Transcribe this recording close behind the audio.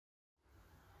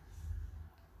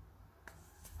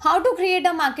How to create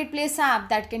a marketplace app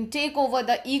that can take over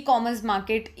the e-commerce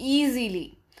market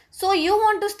easily. So you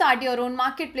want to start your own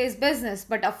marketplace business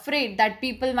but afraid that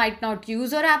people might not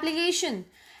use your application.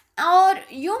 Or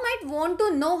you might want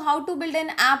to know how to build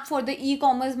an app for the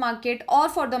e-commerce market or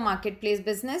for the marketplace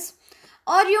business.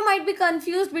 Or you might be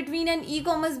confused between an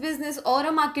e-commerce business or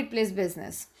a marketplace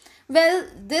business. Well,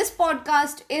 this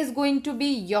podcast is going to be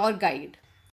your guide.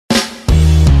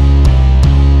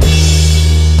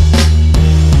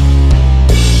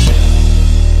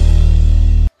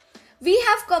 We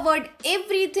have covered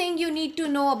everything you need to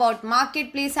know about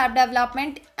marketplace app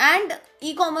development and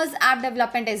e-commerce app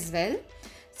development as well.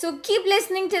 So keep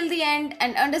listening till the end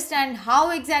and understand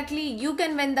how exactly you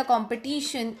can win the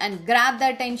competition and grab the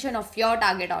attention of your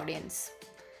target audience.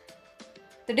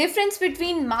 The difference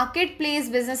between marketplace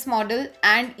business model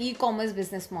and e-commerce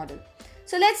business model.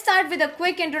 So let's start with a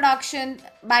quick introduction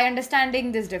by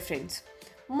understanding this difference.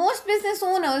 Most business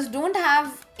owners don't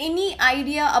have any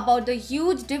idea about the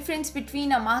huge difference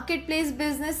between a marketplace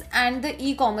business and the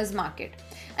e-commerce market.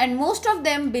 And most of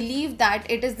them believe that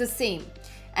it is the same,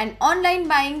 an online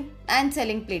buying and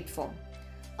selling platform.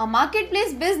 A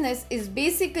marketplace business is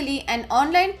basically an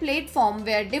online platform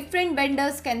where different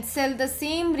vendors can sell the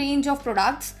same range of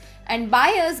products and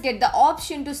buyers get the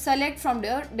option to select from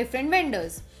their different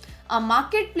vendors. A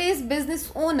marketplace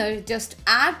business owner just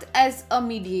acts as a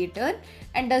mediator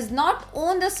and does not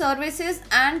own the services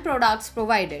and products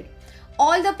provided.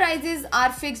 All the prices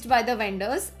are fixed by the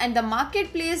vendors and the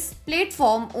marketplace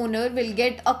platform owner will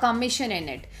get a commission in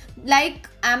it, like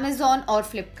Amazon or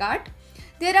Flipkart.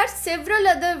 There are several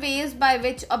other ways by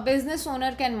which a business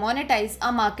owner can monetize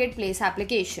a marketplace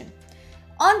application.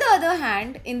 On the other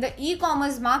hand, in the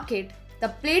e-commerce market, the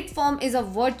platform is a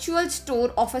virtual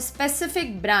store of a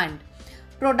specific brand.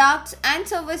 Products and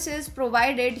services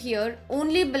provided here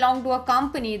only belong to a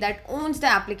company that owns the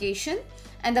application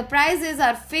and the prices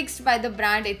are fixed by the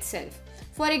brand itself.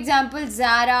 For example,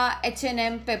 Zara,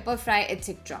 H&M, Pepperfry,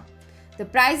 etc. The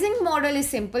pricing model is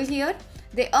simple here.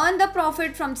 They earn the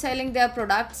profit from selling their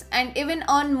products and even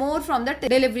earn more from the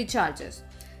delivery charges.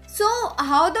 So,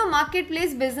 how the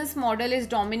marketplace business model is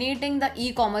dominating the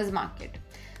e-commerce market?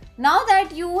 Now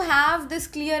that you have this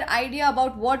clear idea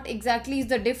about what exactly is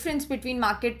the difference between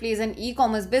marketplace and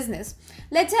e-commerce business,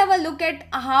 let's have a look at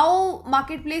how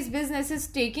marketplace business is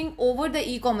taking over the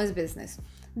e-commerce business.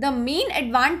 The main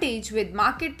advantage with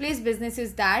marketplace business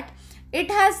is that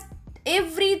it has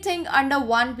everything under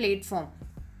one platform.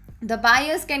 The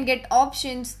buyers can get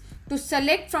options to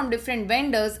select from different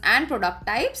vendors and product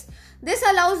types. This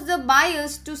allows the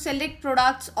buyers to select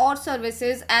products or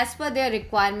services as per their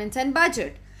requirements and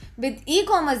budget. With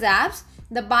e-commerce apps,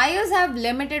 the buyers have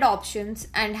limited options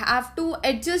and have to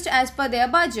adjust as per their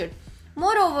budget.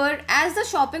 Moreover, as the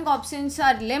shopping options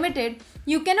are limited,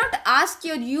 you cannot ask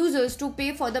your users to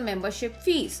pay for the membership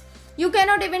fees. You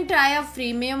cannot even try a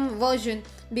freemium version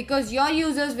because your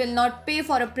users will not pay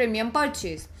for a premium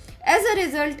purchase. As a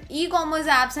result, e-commerce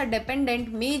apps are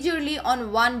dependent majorly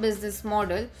on one business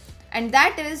model, and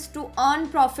that is to earn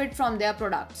profit from their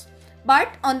products. But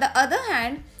on the other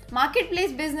hand,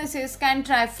 marketplace businesses can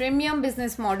try freemium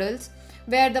business models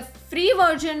where the free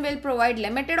version will provide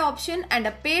limited option and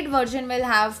a paid version will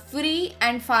have free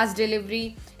and fast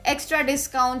delivery, extra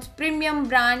discounts, premium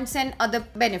brands and other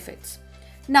benefits.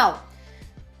 Now,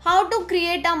 how to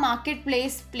create a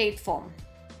marketplace platform?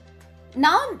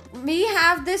 Now we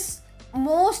have this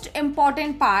most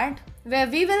important part where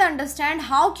we will understand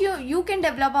how you can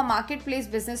develop a marketplace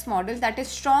business model that is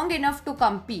strong enough to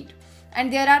compete.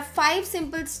 And there are 5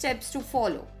 simple steps to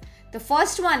follow. The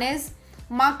first one is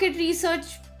market research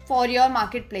for your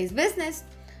marketplace business.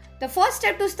 The first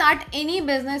step to start any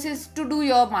business is to do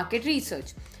your market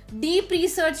research. Deep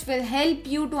research will help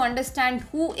you to understand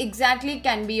who exactly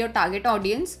can be your target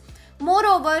audience.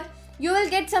 Moreover, you will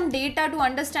get some data to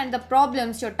understand the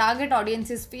problems your target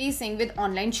audience is facing with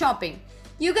online shopping.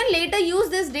 You can later use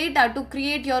this data to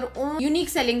create your own unique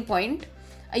selling point.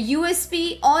 A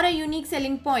USP or a unique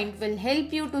selling point will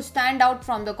help you to stand out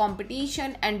from the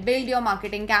competition and build your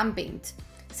marketing campaigns.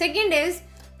 Second is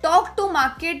talk to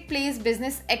marketplace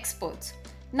business experts.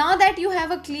 Now that you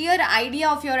have a clear idea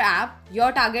of your app,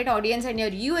 your target audience and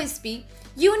your USP,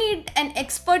 you need an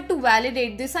expert to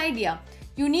validate this idea.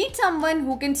 You need someone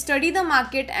who can study the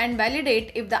market and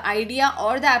validate if the idea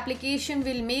or the application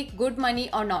will make good money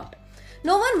or not.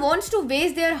 No one wants to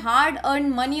waste their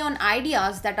hard-earned money on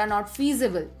ideas that are not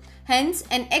feasible. Hence,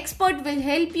 an expert will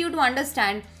help you to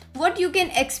understand what you can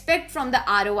expect from the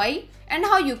ROI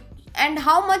and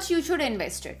how much you should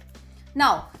invest it.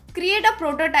 Now, create a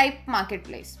prototype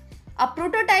marketplace. A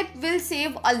prototype will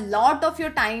save a lot of your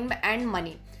time and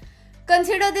money.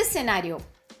 Consider this scenario.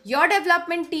 Your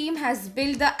development team has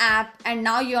built the app and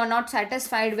now you are not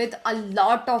satisfied with a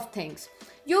lot of things.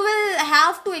 You will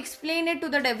have to explain it to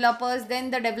the developers, then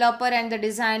the developer and the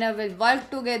designer will work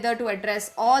together to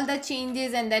address all the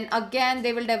changes, and then again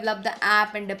they will develop the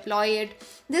app and deploy it.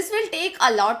 This will take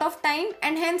a lot of time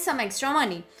and hence some extra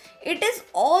money. It is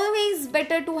always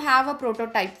better to have a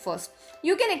prototype first.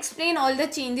 You can explain all the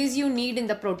changes you need in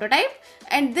the prototype,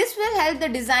 and this will help the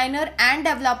designer and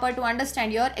developer to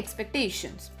understand your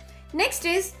expectations. Next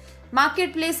is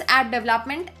marketplace app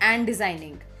development and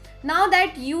designing. Now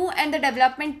that you and the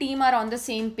development team are on the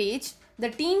same page,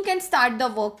 the team can start the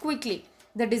work quickly.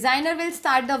 The designer will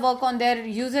start the work on their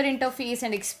user interface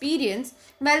and experience,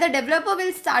 while the developer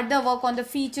will start the work on the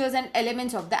features and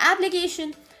elements of the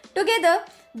application. Together,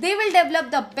 they will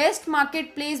develop the best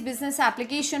marketplace business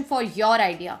application for your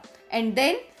idea. And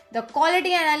then the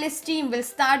quality analyst team will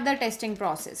start the testing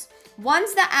process.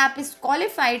 Once the app is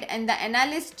qualified and the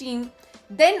analyst team,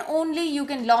 then only you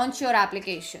can launch your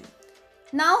application.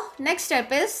 Now, next step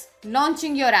is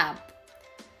launching your app.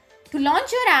 To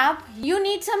launch your app, you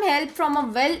need some help from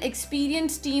a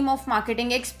well-experienced team of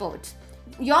marketing experts.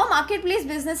 Your marketplace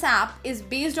business app is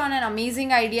based on an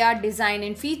amazing idea, design,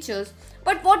 and features.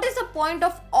 But what is the point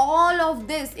of all of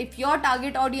this if your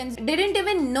target audience didn't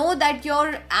even know that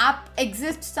your app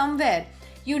exists somewhere?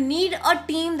 You need a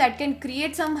team that can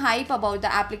create some hype about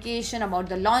the application, about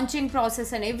the launching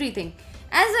process and everything.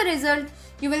 As a result,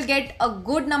 you will get a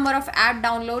good number of app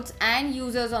downloads and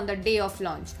users on the day of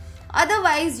launch.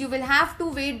 Otherwise, you will have to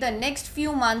wait the next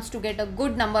few months to get a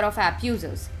good number of app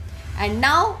users. And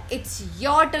now it's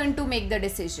your turn to make the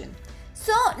decision.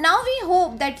 So now we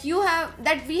hope that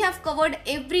we have covered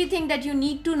everything that you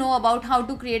need to know about how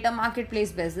to create a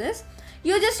marketplace business.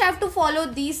 You just have to follow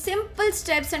these simple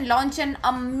steps and launch an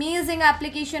amazing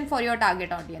application for your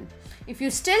target audience. If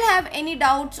you still have any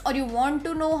doubts or you want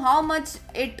to know how much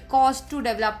it costs to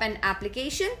develop an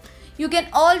application, you can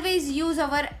always use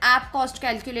our app cost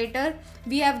calculator.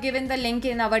 We have given the link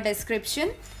in our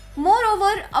description.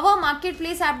 Moreover, our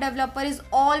marketplace app developer is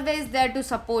always there to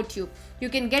support you. You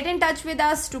can get in touch with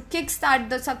us to kickstart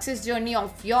the success journey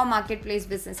of your marketplace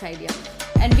business idea.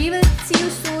 And we will see you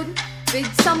soon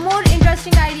with some more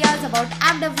interesting ideas about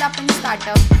app development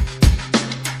startup.